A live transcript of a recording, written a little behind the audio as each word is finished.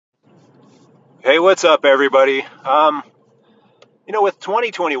Hey, what's up, everybody? With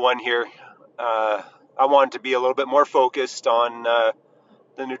 2021 here, I wanted to be a little bit more focused on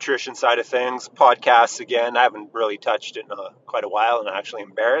the nutrition side of things. Podcasts again. I haven't really touched it in quite a while, and I'm actually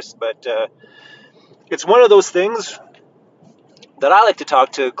embarrassed. But it's one of those things that I like to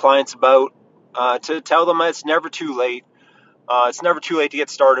talk to clients about to tell them that it's never too late. It's never too late to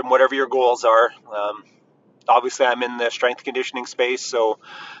get started, whatever your goals are. Obviously, I'm in the strength conditioning space, so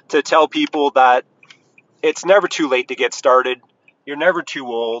to tell people that it's never too late to get started. You're never too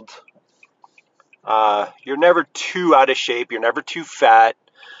old. You're never too out of shape. You're never too fat.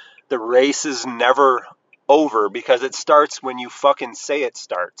 The race is never over because it starts when you fucking say it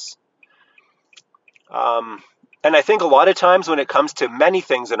starts. And I think a lot of times when it comes to many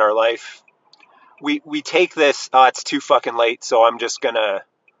things in our life, we take this, it's too fucking late, so I'm just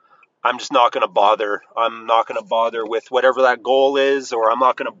not gonna bother. I'm not gonna bother with whatever that goal is, or I'm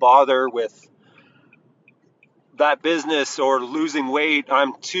not gonna bother with that business or losing weight.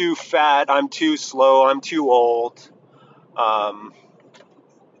 I'm too fat. I'm too slow. I'm too old. All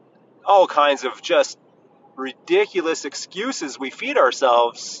kinds of just ridiculous excuses we feed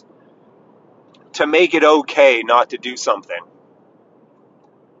ourselves to make it okay not to do something.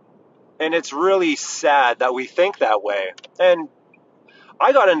 And it's really sad that we think that way. And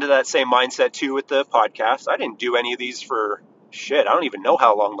I got into that same mindset too with the podcast. I didn't do any of these for shit. I don't even know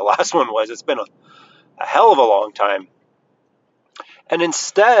how long the last one was. It's been a hell of a long time. And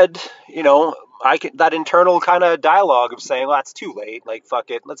instead, that internal kind of dialogue of saying, well, that's too late. Like,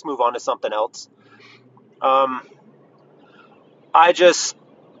 fuck it. Let's move on to something else. I just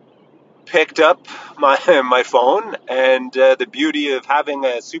picked up my phone, and the beauty of having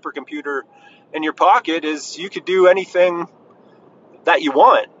a supercomputer in your pocket is you could do anything that you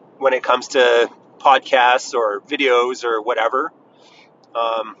want when it comes to podcasts or videos or whatever.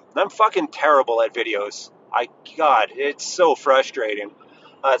 I'm fucking terrible at videos. God, it's so frustrating.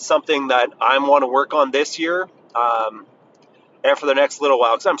 It's something that I want to work on this year, and for the next little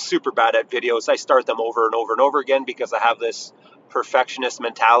while, because I'm super bad at videos. I start them over and over and over again because I have this perfectionist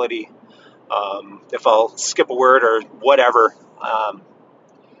mentality. If I'll skip a word or whatever,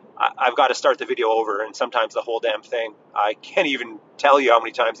 I've got to start the video over, and sometimes the whole damn thing. I can't even tell you how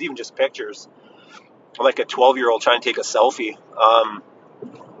many times, even just pictures. I'm like a 12-year-old trying to take a selfie.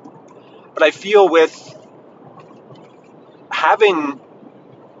 But I feel with having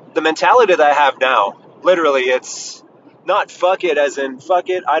the mentality that I have now, literally, it's not fuck it as in fuck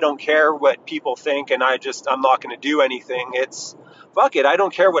it, I don't care what people think, and I'm not going to do anything. It's fuck it, I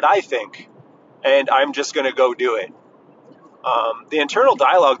don't care what I think, and I'm just going to go do it. The internal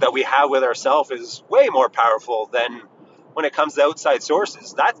dialogue that we have with ourselves is way more powerful than when it comes to outside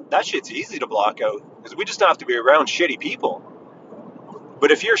sources. That shit's easy to block out because we just don't have to be around shitty people.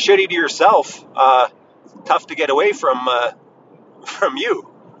 But if you're shitty to yourself, tough to get away from you.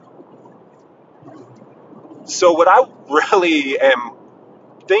 So what I really am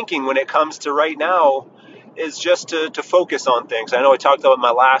thinking when it comes to right now is just to focus on things. I know I talked about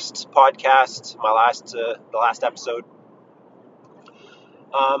my last podcast, the last episode.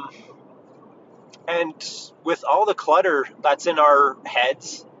 And with all the clutter that's in our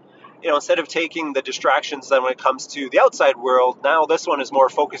heads, instead of taking the distractions then when it comes to the outside world, now this one is more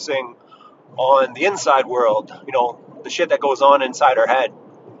focusing on the inside world, the shit that goes on inside our head.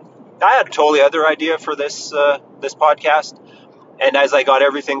 I had a totally other idea for this podcast, and as I got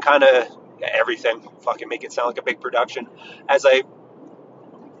everything, fucking make it sound like a big production, as I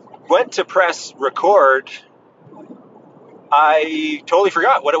went to press record, I totally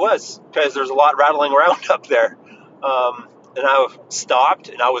forgot what it was because there's a lot rattling around up there. And I stopped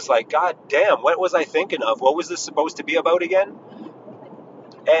and I was like, God damn, what was I thinking of? What was this supposed to be about again?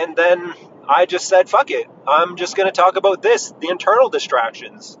 And then I just said, fuck it. I'm just going to talk about the internal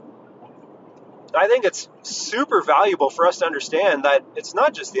distractions. I think it's super valuable for us to understand that it's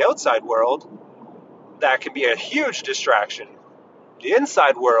not just the outside world that can be a huge distraction. The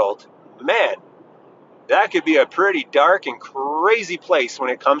inside world, man, that could be a pretty dark and crazy place when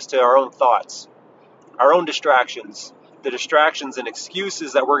it comes to our own thoughts, our own distractions, the distractions and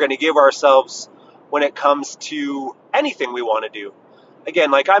excuses that we're going to give ourselves when it comes to anything we want to do.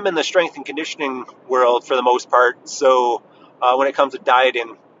 Again, like I'm in the strength and conditioning world for the most part, so when it comes to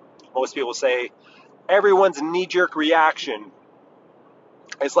dieting, most people say everyone's knee-jerk reaction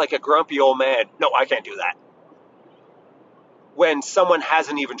is like a grumpy old man. No, I can't do that. When someone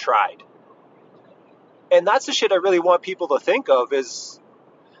hasn't even tried. And that's the shit I really want people to think of is,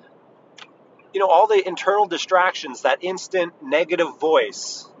 all the internal distractions, that instant negative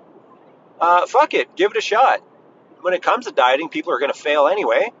voice. Fuck it, give it a shot. When it comes to dieting, people are going to fail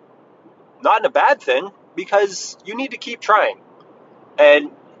anyway. not in a bad thing, because you need to keep trying.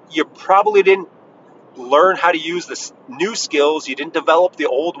 And you probably didn't learn how to use the new skills. You didn't develop the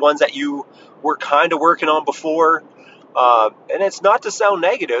old ones that you were kind of working on before. And it's not to sound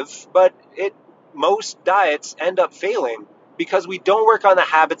negative, but most diets end up failing because we don't work on the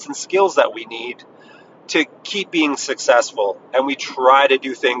habits and skills that we need to keep being successful. And we try to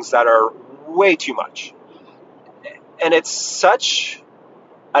do things that are way too much. And it's such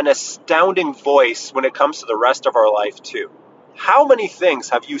an astounding voice when it comes to the rest of our life too. How many things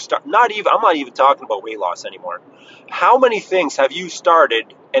have you started? I'm not even talking about weight loss anymore. How many things have you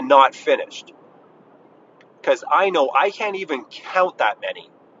started and not finished? Because I know I can't even count that many.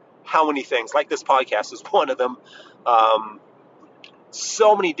 How many things? Like this podcast is one of them.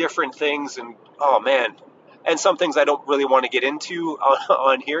 So many different things, and oh man, and some things I don't really want to get into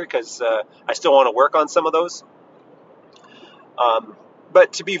on here because I still want to work on some of those.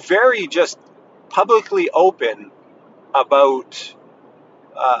 But to be very just publicly open about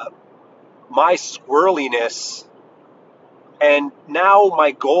my squirreliness, and now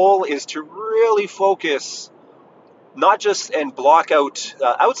my goal is to really focus not just and block out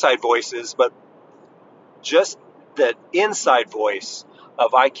outside voices, but just the inside voice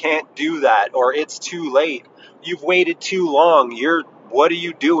of I can't do that, or it's too late, you've waited too long, what are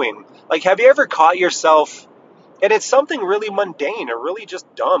you doing? Like, have you ever caught yourself, and it's something really mundane or really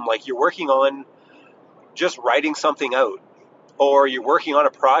just dumb, like you're working on just writing something out, or you're working on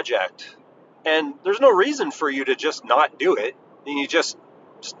a project, and there's no reason for you to just not do it, and you just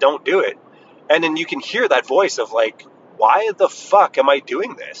don't do it. And then you can hear that voice of like, why the fuck am I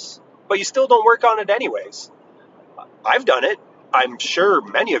doing this? But you still don't work on it anyways. I've done it. I'm sure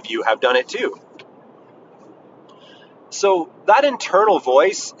many of you have done it too. So that internal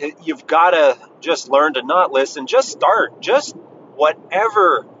voice, you've got to just learn to not listen. Just start. Just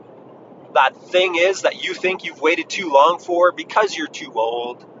whatever that thing is that you think you've waited too long for because you're too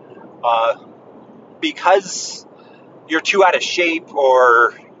old, because you're too out of shape,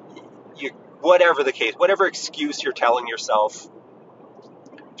 or whatever the case, whatever excuse you're telling yourself,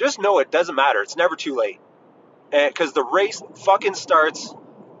 just know it doesn't matter. It's never too late. Because the race fucking starts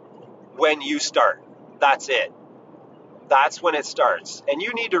when you start. That's it. That's when it starts. And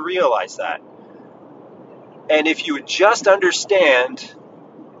you need to realize that. And if you just understand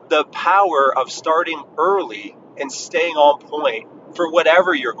the power of starting early and staying on point for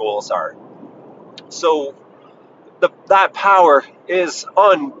whatever your goals are. So that power is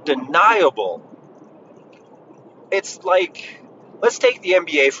undeniable. It's like, let's take the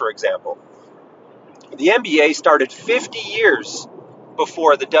NBA for example. The NBA started 50 years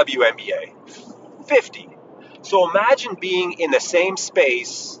before the WNBA. 50. So imagine being in the same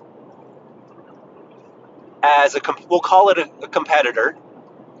space as we'll call it a competitor,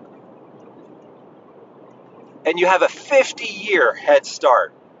 and you have a 50-year head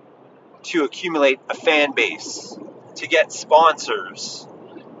start to accumulate a fan base, to get sponsors,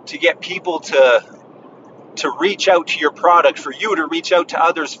 to get people to reach out to your product, for you to reach out to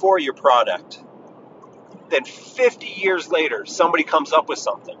others for your product. Then 50 years later, somebody comes up with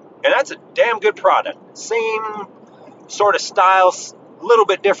something, and that's a damn good product. Same sort of style, little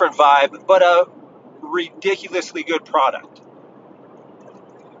bit different vibe, but a ridiculously good product.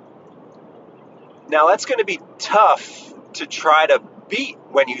 Now, that's going to be tough to try to beat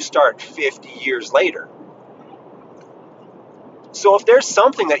when you start 50 years later. So if there's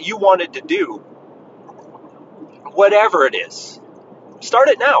something that you wanted to do, whatever it is, start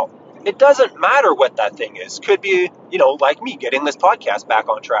it now. It doesn't matter what that thing is. Could be, like me, getting this podcast back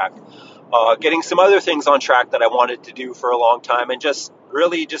on track, getting some other things on track that I wanted to do for a long time, and just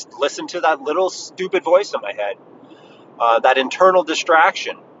really just listen to that little stupid voice in my head, that internal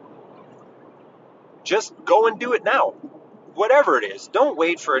distraction. Just go and do it now. Whatever it is. Don't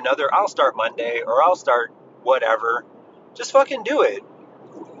wait for I'll start Monday, or I'll start whatever. Just fucking do it.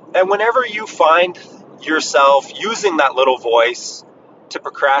 And whenever you find yourself using that little voice to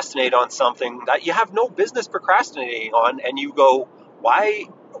procrastinate on something that you have no business procrastinating on, and you go, why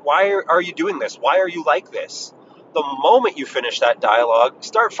are you doing this? Why are you like this? The moment you finish that dialogue,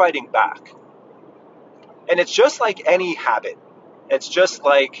 start fighting back. And it's just like any habit. It's just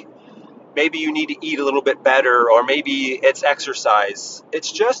like maybe you need to eat a little bit better, or maybe it's exercise. It's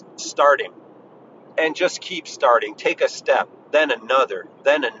just starting. And just keep starting. Take a step, then another,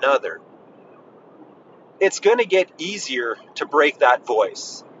 then another. It's going to get easier to break that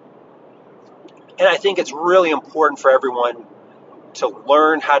voice. And I think it's really important for everyone to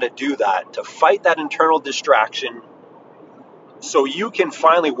learn how to do that, to fight that internal distraction, so you can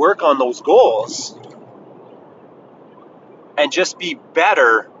finally work on those goals and just be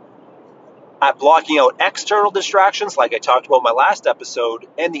better at blocking out external distractions, like I talked about in my last episode,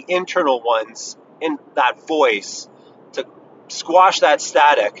 and the internal ones in that voice to squash that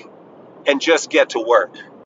static and just get to work.